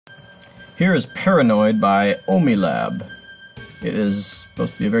Here is Paranoid by Omilab. It is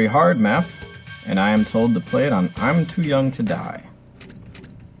supposed to be a very hard map, and I am told to play it on I'm Too Young to Die.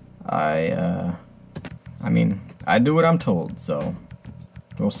 I mean, I do what I'm told, so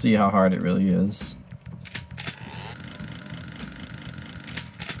we'll see how hard it really is.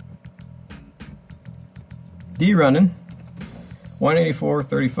 D running. 184,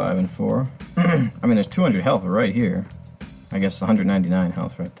 35, and 4. I mean, there's 200 health right here. I guess 199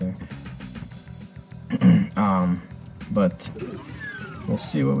 health right there. But we'll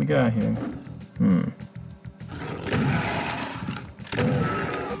see what we got here.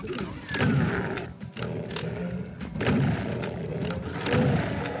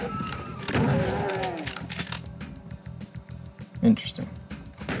 Interesting.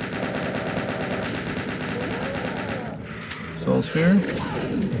 Soul Sphere.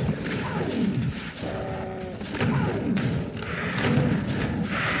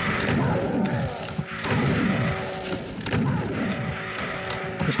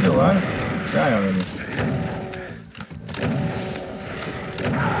 You're still alive? Die already.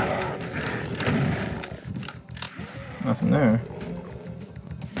 Nothing there.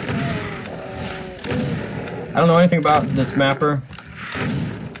 I don't know anything about this mapper.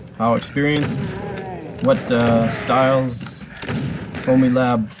 How experienced, what styles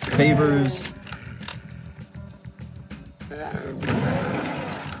Omilab favors.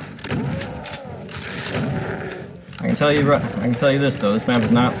 I can tell you this though, this map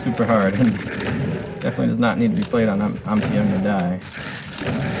is not super hard and definitely does not need to be played on I'm Too Young to Die.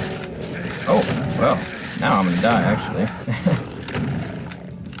 Oh, well, now I'm gonna die actually.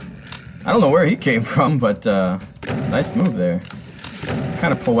 I don't know where he came from, but nice move there.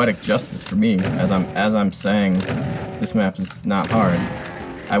 Kind of poetic justice for me, as I'm saying this map is not hard.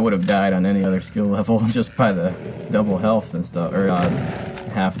 I would have died on any other skill level just by the double health and stuff, or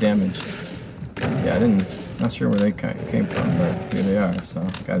half damage. Yeah, not sure where they came from, but here they are, so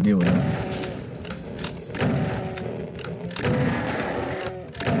gotta deal with them.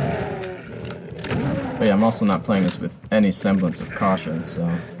 But yeah, I'm also not playing this with any semblance of caution, so.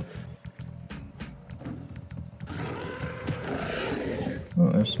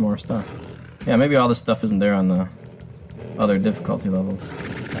 Oh, there's some more stuff. Yeah, maybe all this stuff isn't there on the other difficulty levels.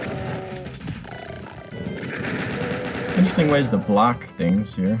 Interesting ways to block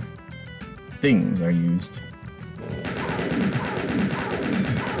things here. Things are used.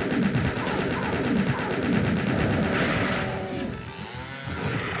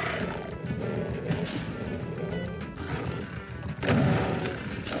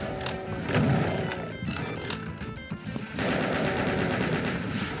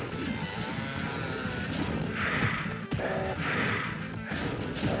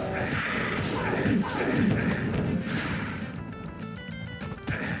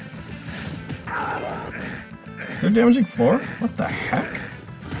 They're damaging floor? What the heck?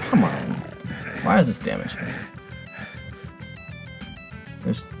 Come on. Why is this damaging?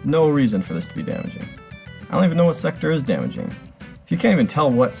 There's no reason for this to be damaging. I don't even know what sector is damaging. If you can't even tell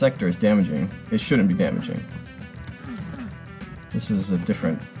what sector is damaging, it shouldn't be damaging. This is a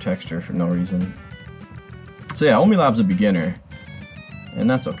different texture for no reason. So yeah, Omilab's a beginner, and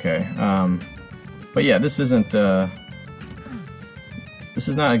that's okay. But yeah, this isn't... This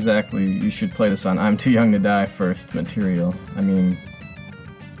is not exactly, you should play this on I'm Too Young to Die first material. I mean,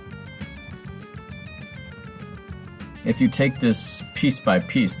 if you take this piece by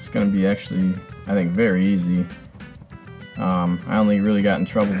piece, it's going to be actually, I think, very easy. I only really got in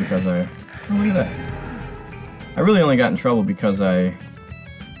trouble because oh, look at that. I really only got in trouble because I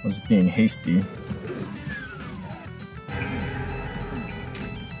was being hasty.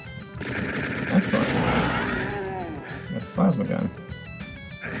 Excellent. Got the plasma gun.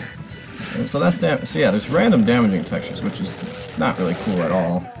 And so that's so yeah, there's random damaging textures, which is not really cool at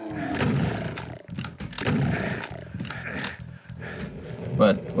all.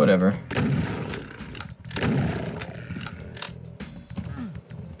 But whatever.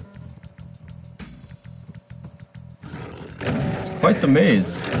 It's quite the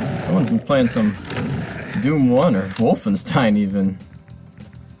maze. Someone's been playing some Doom 1 or Wolfenstein even.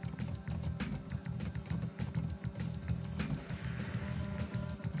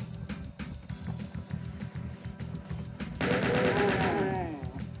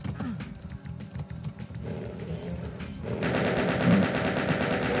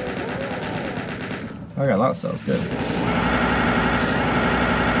 I got a lot of cells, good.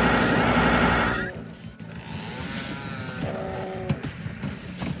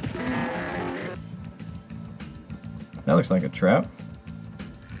 That looks like a trap.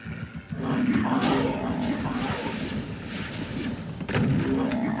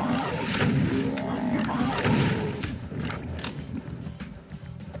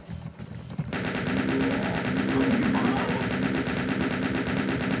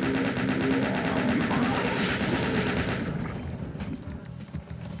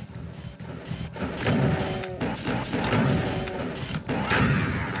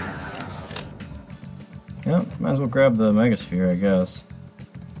 Might as well grab the Megasphere, I guess.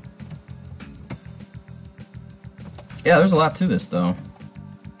 Yeah, there's a lot to this, though.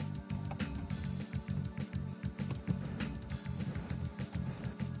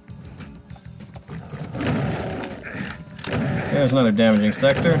 There's another damaging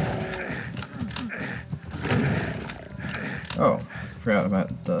sector. Oh, forgot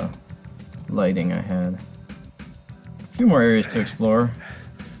about the lighting I had. A few more areas to explore.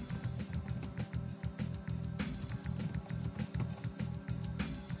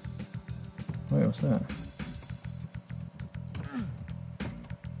 Wait, what's that?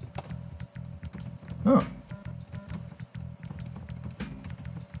 Oh.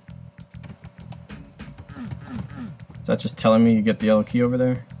 Is that just telling me you get the yellow key over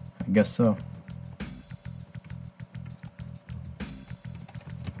there? I guess so.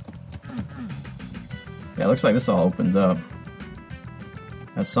 Yeah, it looks like this all opens up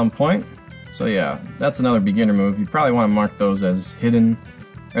at some point. So yeah, that's another beginner move. You probably want to mark those as hidden,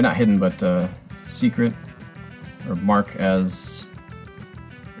 or not hidden, but secret, or mark as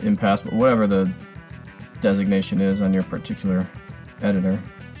impassable, whatever the designation is on your particular editor.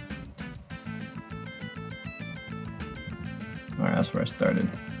 Alright, that's where I started.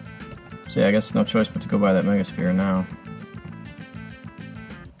 So yeah, I guess no choice but to go by that Megasphere now.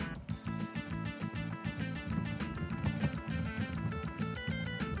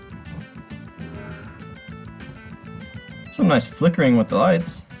 Some nice flickering with the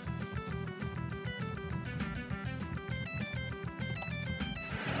lights.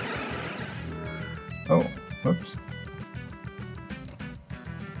 Oh, whoops.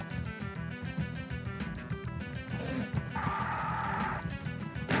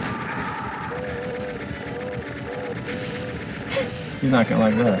 He's not gonna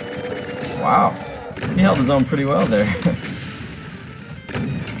like that. Wow. He held his own pretty well there.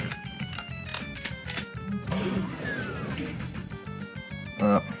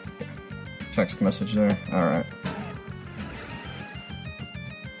 Text message there. Alright.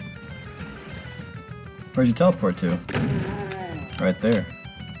 Where'd you teleport to? Right there.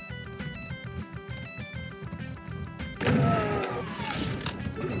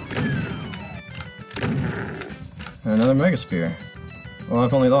 And another Megasphere. Well,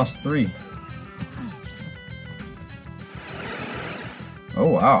 I've only lost 3. Oh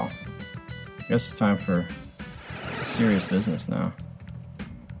wow. I guess it's time for serious business now.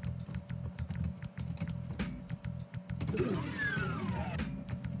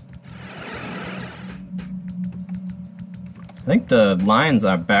 I think the lines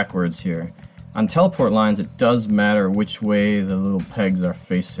are backwards here. On teleport lines, it does matter which way the little pegs are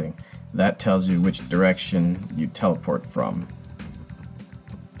facing. That tells you which direction you teleport from.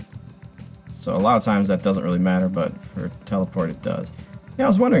 So a lot of times that doesn't really matter, but for teleport it does. Yeah, I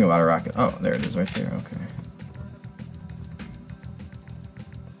was wondering about a rocket. Oh, there it is right there, okay.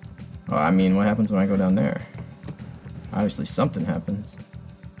 Oh, I mean, what happens when I go down there? Obviously something happens.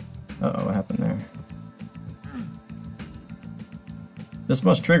 Uh-oh, what happened there? This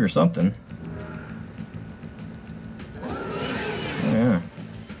must trigger something. Oh, yeah.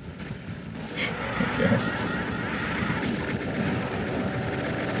 Okay.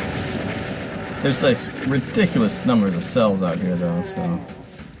 There's like ridiculous numbers of cells out here though, so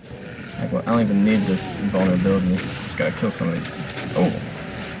I don't even need this invulnerability. Just gotta kill some of these. Oh!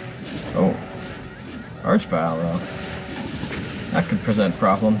 Oh! Archvile though. That could present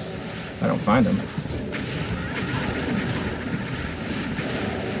problems if I don't find them.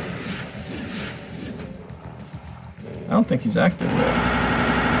 I don't think he's active yet.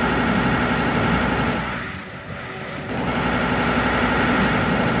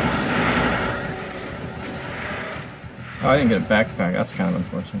 Oh, I didn't get a backpack. That's kind of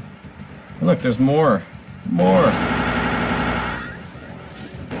unfortunate. And look, there's more. More!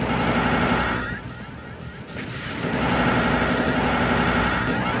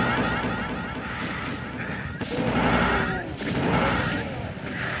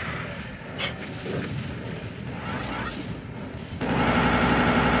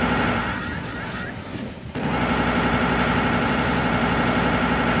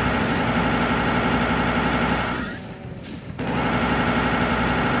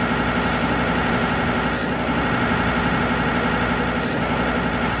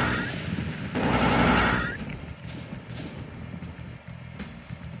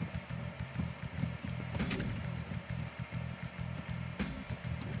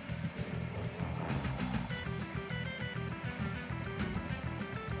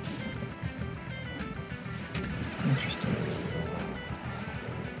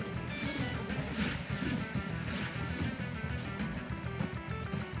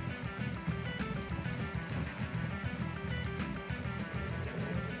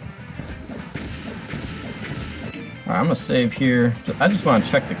 Alright, I'm gonna save here. I just want to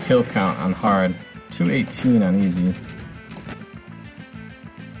check the kill count on hard. 218 on easy.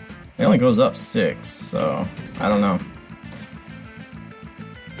 It only goes up 6, so I don't know.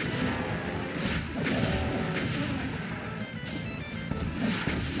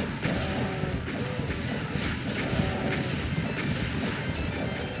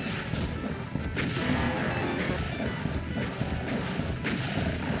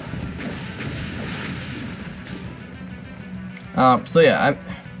 So yeah,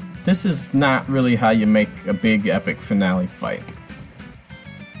 this is not really how you make a big epic finale fight.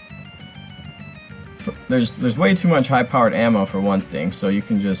 There's way too much high-powered ammo for one thing, so you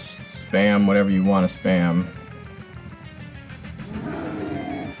can just spam whatever you want to spam.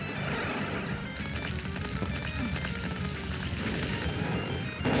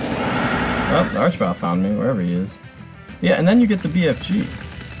 Oh, the Archvile found me, wherever he is. Yeah, and then you get the BFG.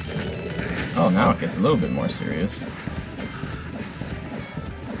 Oh, now it gets a little bit more serious.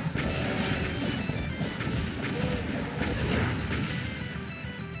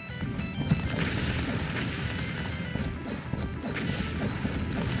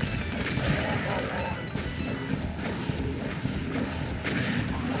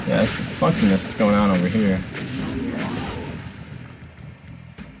 Yeah, there's some funkiness going on over here.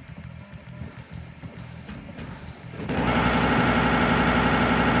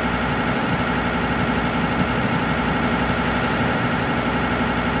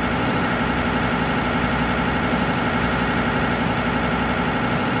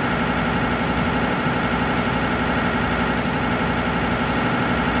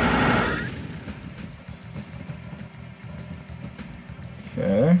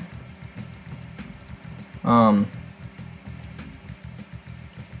 Okay.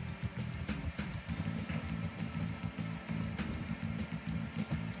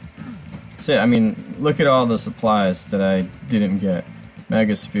 So yeah, I mean, look at all the supplies that I didn't get.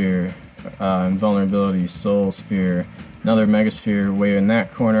 Megasphere, invulnerability, Soul Sphere, another Megasphere way in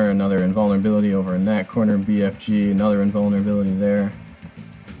that corner, another invulnerability over in that corner, BFG, another invulnerability there.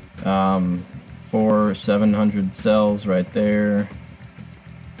 700 cells right there.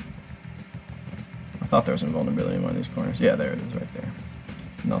 I thought there was invulnerability in one of these corners. Yeah, there it is right there.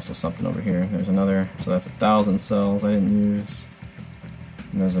 And also something over here. There's another, so that's 1,000 cells I didn't use.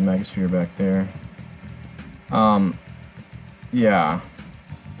 And there's a Megasphere back there. Yeah.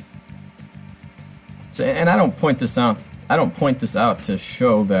 So, and I don't point this out. I don't point this out to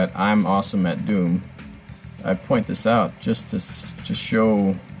show that I'm awesome at Doom. I point this out just to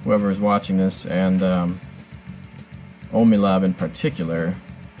show whoever is watching this, and Omilab in particular.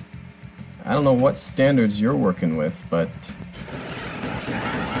 I don't know what standards you're working with, but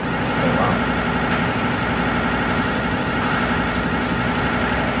oh, wow.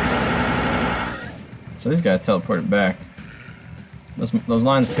 So these guys teleported back. Those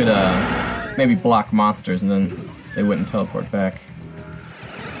lines could maybe block monsters, and then they wouldn't teleport back.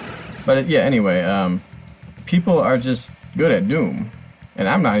 But yeah, anyway, people are just good at Doom, and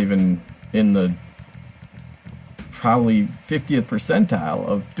I'm not even in the probably 50th percentile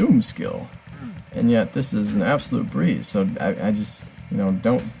of Doom skill, and yet this is an absolute breeze. So I just, you know,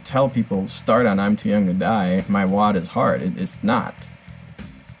 don't tell people start on I'm Too Young to Die. My WAD is hard. It's not.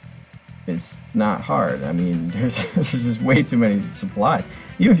 It's not hard. I mean, there's just way too many supplies.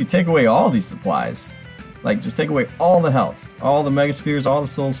 Even if you take away all these supplies, like just take away all the health, all the Megaspheres, all the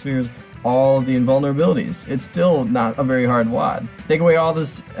Soul Spheres, all the invulnerabilities, it's still not a very hard WAD. Take away all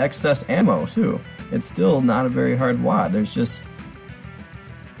this excess ammo too. It's still not a very hard WAD. There's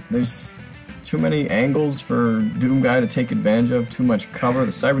too many angles for Doom Guy to take advantage of, too much cover.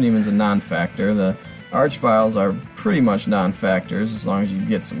 The Cyber Demon's a non-factor. The Archviles are pretty much non-factors as long as you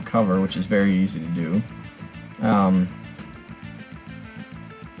get some cover, which is very easy to do.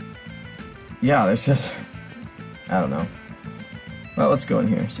 Yeah, there's just, I don't know. Well, let's go in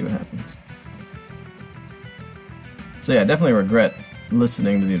here and see what happens. So yeah, I definitely regret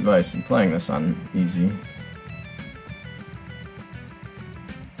listening to the advice and playing this on easy.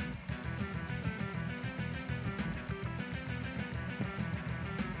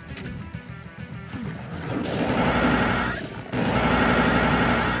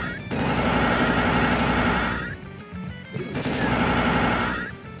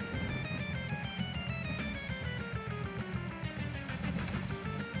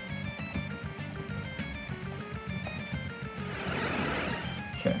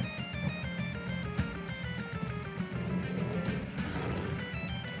 Okay.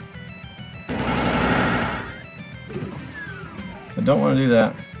 I don't want to do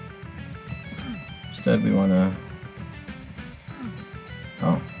that. Instead, we want to...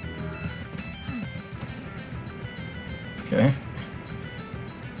 Oh.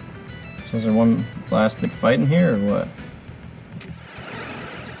 So is there one last big fight in here, or what?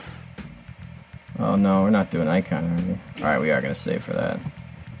 Oh no, we're not doing icon, are we? Alright, we are going to save for that.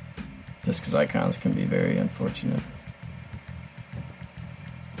 Just because icons can be very unfortunate.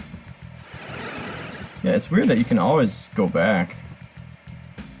 Yeah, it's weird that you can always go back.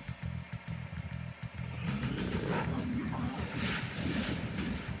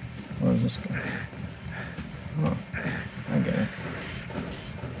 Where does this go? Oh, I get it.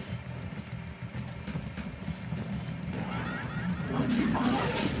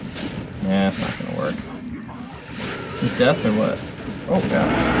 Nah, it's not gonna work. Is this death or what? Oh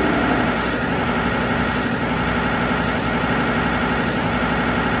gosh.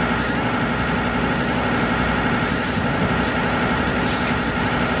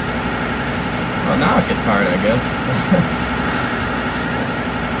 Well, now it gets hard, I guess.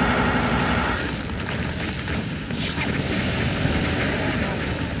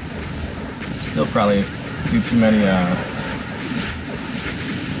 Still probably do too many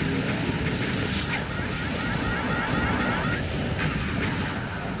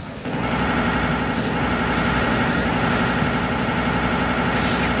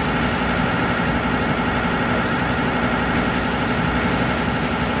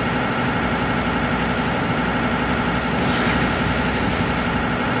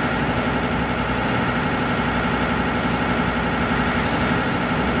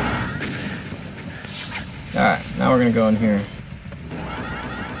Alright, now we're gonna go in here.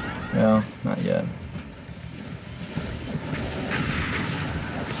 Well, not yet.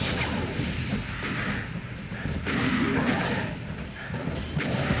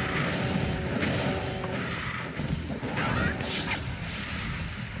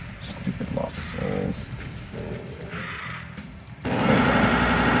 Stupid lost souls.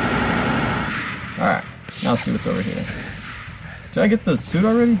 Alright, now let's see what's over here. Did I get the suit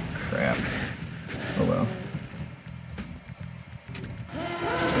already? Crap. Oh well.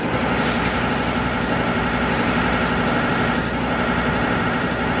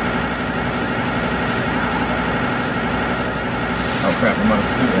 Oh crap, I'm out of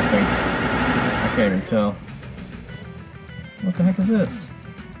suit, I think. I can't even tell. What the heck is this?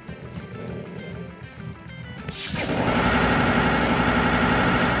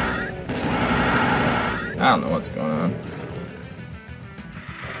 I don't know what's going on.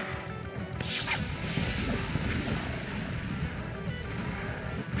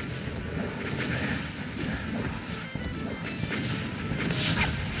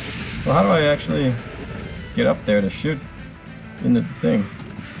 Well, how do I actually get up there to shoot into the thing?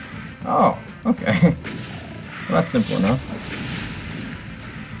 Oh, okay. Well, that's simple enough.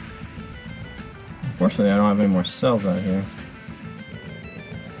 Unfortunately, I don't have any more cells out here.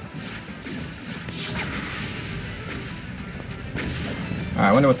 Alright,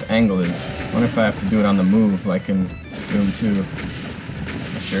 I wonder what the angle is. I wonder if I have to do it on the move like in Doom 2.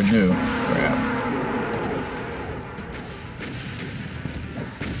 I sure do. Crap.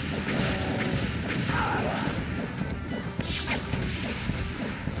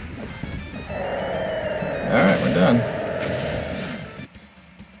 Alright, we're done.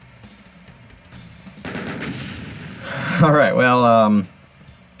 Alright, well,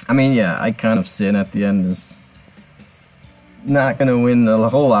 I mean, yeah, Icon of Sin at the end is not going to win a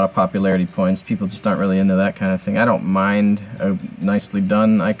whole lot of popularity points. People just aren't really into that kind of thing. I don't mind a nicely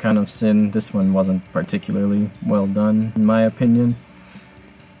done Icon of Sin. This one wasn't particularly well done, in my opinion.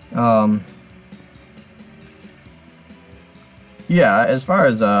 Yeah, as far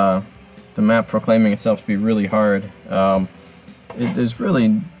as the map proclaiming itself to be really hard, there's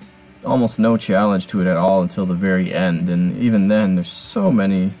really almost no challenge to it at all until the very end, and even then there's so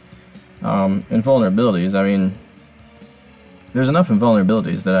many invulnerabilities. I mean, there's enough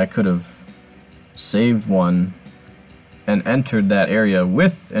invulnerabilities that I could have saved one and entered that area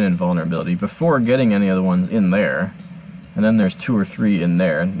with an invulnerability before getting any other ones in there. And then there's 2 or 3 in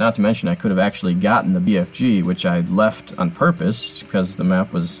there. Not to mention I could have actually gotten the BFG, which I left on purpose because the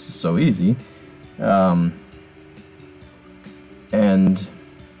map was so easy.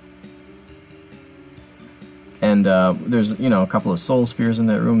 There's, you know, a couple of soul spheres in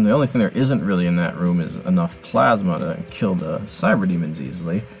that room. The only thing there isn't really in that room is enough plasma to kill the cyber demons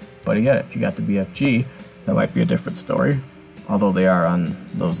easily. But again, if you got the BFG, that might be a different story. Although they are on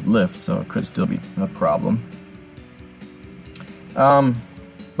those lifts, so it could still be a problem.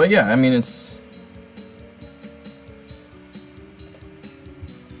 But yeah, I mean, it's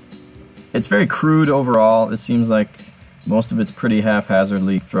very crude overall. It seems like most of it's pretty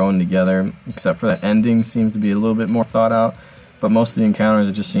haphazardly thrown together, except for that ending seems to be a little bit more thought out. But most of the encounters,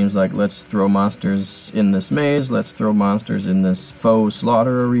 it just seems like, let's throw monsters in this maze, let's throw monsters in this faux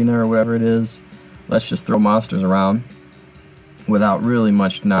slaughter arena or whatever it is. Let's just throw monsters around without really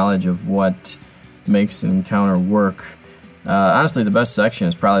much knowledge of what makes an encounter work. Honestly, the best section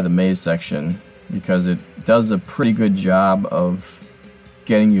is probably the maze section, because it does a pretty good job of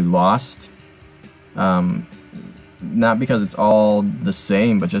getting you lost. Not because it's all the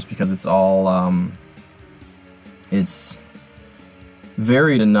same, but just because it's all, it's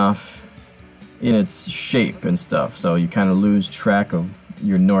varied enough in its shape and stuff, so you kind of lose track of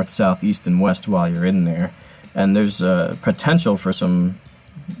your north, south, east, and west while you're in there. And there's potential for some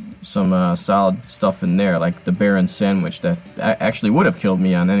solid stuff in there, like the Baron Sandwich that actually would have killed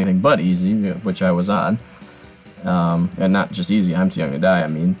me on anything but easy, which I was on. And not just easy, I'm too young to die, I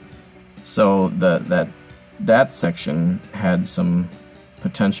mean. So that section had some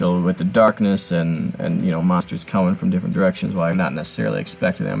potential with the darkness and you know, monsters coming from different directions while you're not necessarily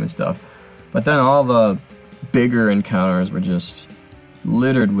expecting them and stuff. But then all the bigger encounters were just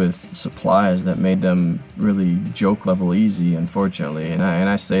littered with supplies that made them really joke level easy, unfortunately. And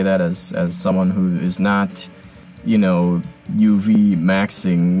I say that as someone who is not, you know, UV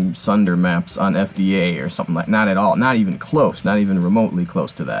maxing Sunder maps on FDA or something like, not at all, not even close, not even remotely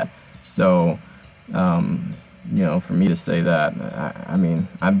close to that. So you know, for me to say that, I mean,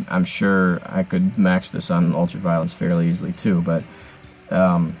 I'm sure I could max this on ultraviolence fairly easily too, but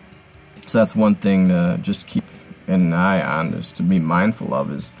so that's one thing to just keep an eye on, is to be mindful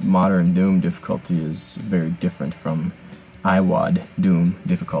of, is modern Doom difficulty is very different from IWAD Doom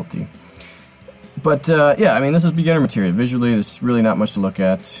difficulty. But yeah, I mean, this is beginner material. Visually, there's really not much to look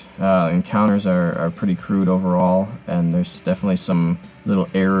at. Encounters are pretty crude overall, and there's definitely some little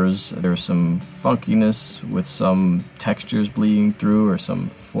errors. There's some funkiness with some textures bleeding through, or some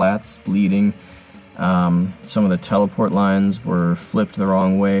flats bleeding. Some of the teleport lines were flipped the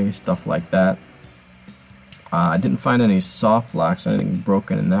wrong way, stuff like that. I didn't find any soft locks, anything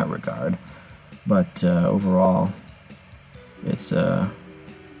broken in that regard. But overall, it's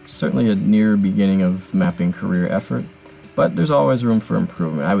certainly a near beginning of mapping career effort, but there's always room for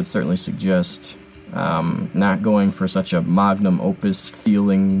improvement. I would certainly suggest not going for such a magnum opus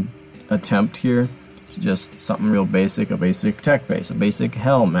feeling attempt here. Just something real basic, a basic tech base, a basic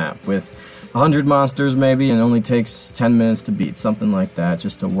hell map with 100 monsters maybe, and it only takes 10 minutes to beat, something like that,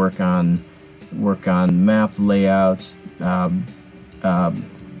 just to work on map layouts,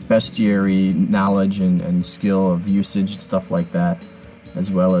 bestiary knowledge and skill of usage and stuff like that,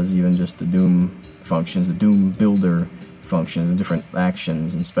 as well as even just the Doom functions, the Doom builder functions, and different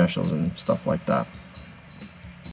actions and specials and stuff like that.